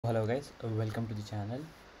hello guys, welcome to the channel.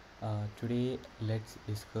 Today let's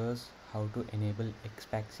discuss how to enable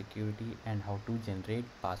xpack security and how to generate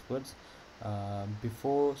passwords.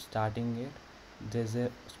 Before starting it, there's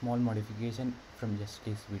a small modification from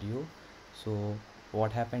yesterday's video. So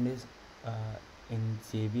what happened is, in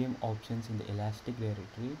JVM options in the elastic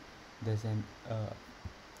directory, there's an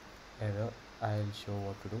error. I'll show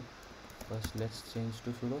what to do. First let's change to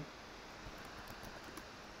sudo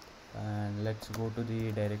and let's go to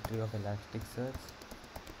the directory of elasticsearch.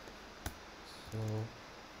 So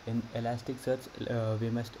in elasticsearch, we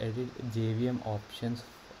must edit JVM options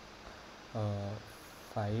uh,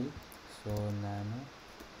 file. So nano,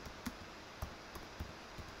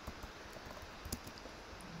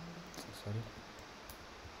 sorry.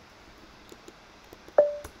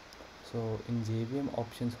 So in JVM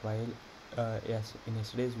options file, yes, in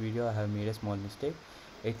yesterday's video I have made a small mistake.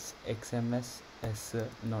 It's XMS S,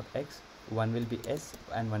 not X. One will be S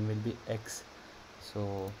and one will be X.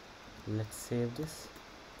 So let's save this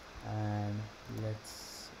and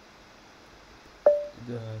let's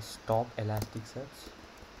stop elasticsearch.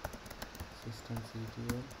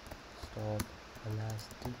 Systemctl stop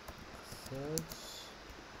elasticsearch,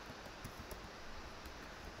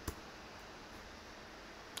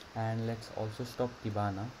 and let's also stop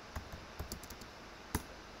Kibana.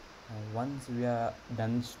 Once we are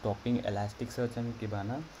done stopping elasticsearch and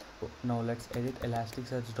Kibana, now let's edit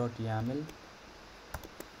elasticsearch.yaml.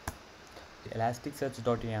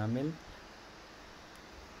 Elasticsearch.yaml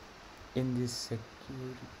in this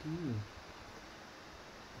security.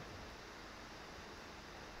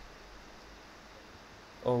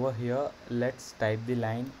 Over here, let's type the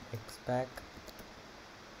line xpack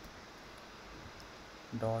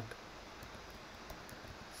dot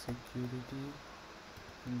security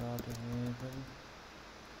dot enable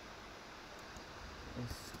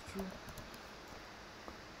is true.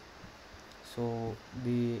 So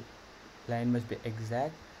the line must be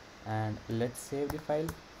exact, and let's save the file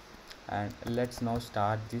and let's now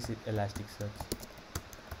start this elasticsearch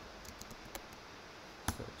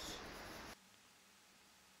search.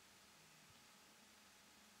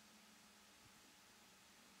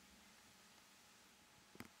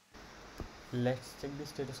 Let's check the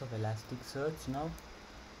status of elasticsearch now.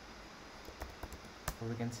 So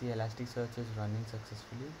we can see elasticsearch is running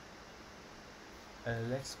successfully.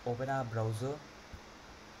 Let's open our browser.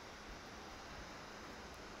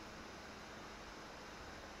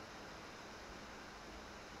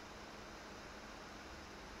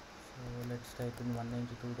 So let's type in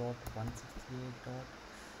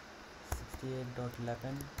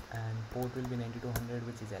 192.168.68.11 and port will be 9200,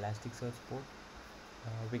 which is elasticsearch port.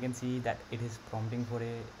 We can see that it is prompting for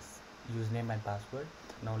a username and password.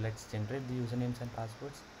 Now let's generate the usernames and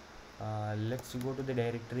passwords. Let's go to the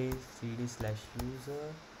directory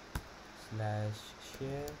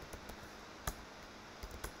cd/user/share.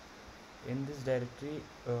 In this directory,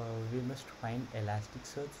 we must find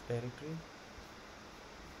elasticsearch directory.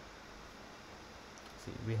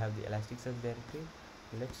 See, we have the elasticsearch directory.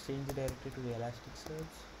 Let's change the directory to the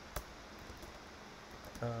elasticsearch.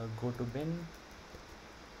 Go to bin.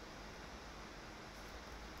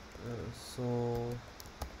 So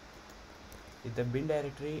in the bin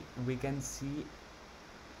directory, we can see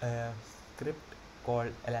a script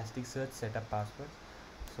called elasticsearch setup password.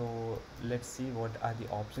 So let's see what are the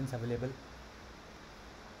options available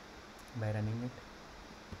by running it.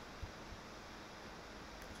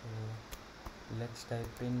 So let's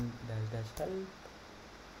type in --help.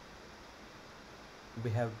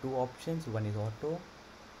 We have two options, one is auto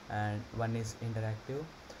and one is interactive.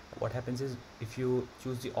 What happens is, if you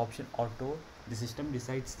choose the option auto, the system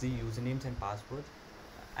decides the usernames and passwords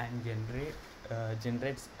and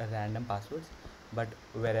generates random passwords. But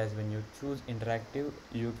whereas when you choose interactive,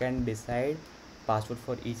 you can decide password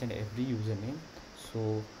for each and every username.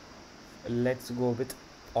 So let's go with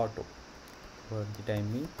auto for the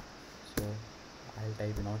time being. So I'll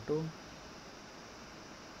type in auto,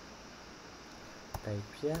 type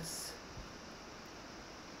yes.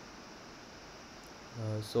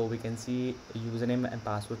 So we can see username and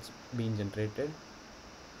passwords being generated.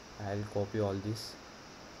 I'll copy all this,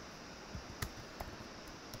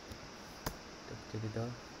 text editor.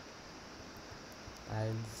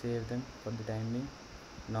 I'll save them for the time being.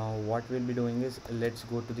 Now what we'll be doing is, let's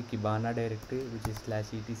go to the Kibana directory, which is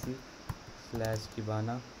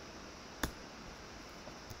 /etc/Kibana.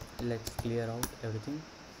 Let's clear out everything.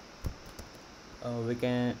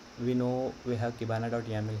 We know we have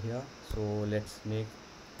kibana.yaml here, so let's make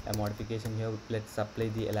a modification here. Let's apply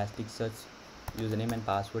the elasticsearch username and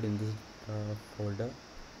password in this folder.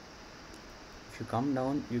 If you come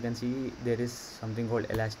down, you can see there is something called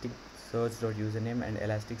elasticsearch.username and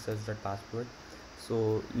elasticsearch.password.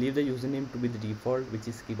 So leave the username to be the default, which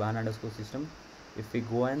is kibana underscore system. If we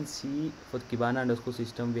go and see for kibana underscore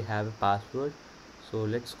system, we have a password. So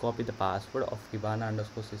let's copy the password of kibana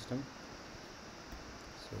underscore system.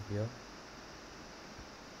 So here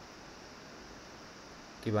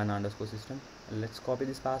kibana underscore system, let's copy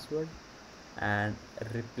this password and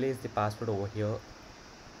replace the password over here.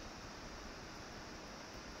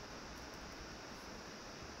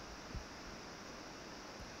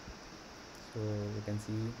 So you can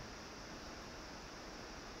see,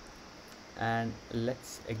 and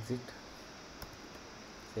let's exit,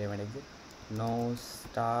 save and exit. Now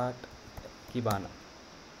start kibana.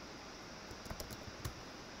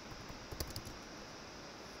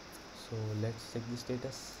 So let's check the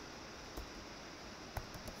status.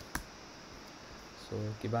 So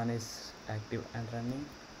kibana is active and running.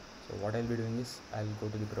 So what I'll be doing is I'll go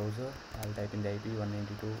to the browser, I'll type in the IP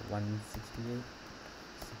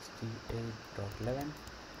 192.168.68.11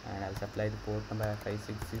 and I'll supply the port number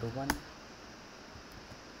 5601.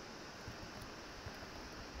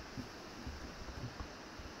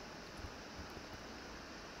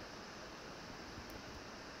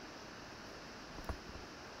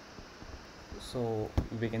 So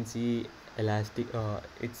we can see elastic,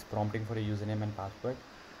 it's prompting for a username and password.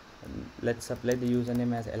 Let's apply the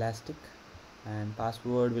username as elastic and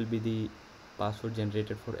password will be the password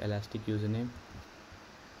generated for elastic username.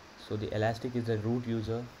 So the elastic is the root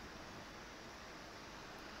user.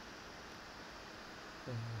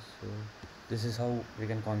 So this is how we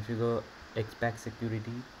can configure xpack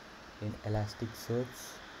security in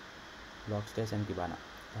Elasticsearch, Logstash and Kibana.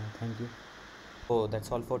 Thank you. So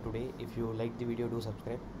that's all for today. If you like the video, do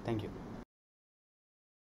subscribe. Thank you.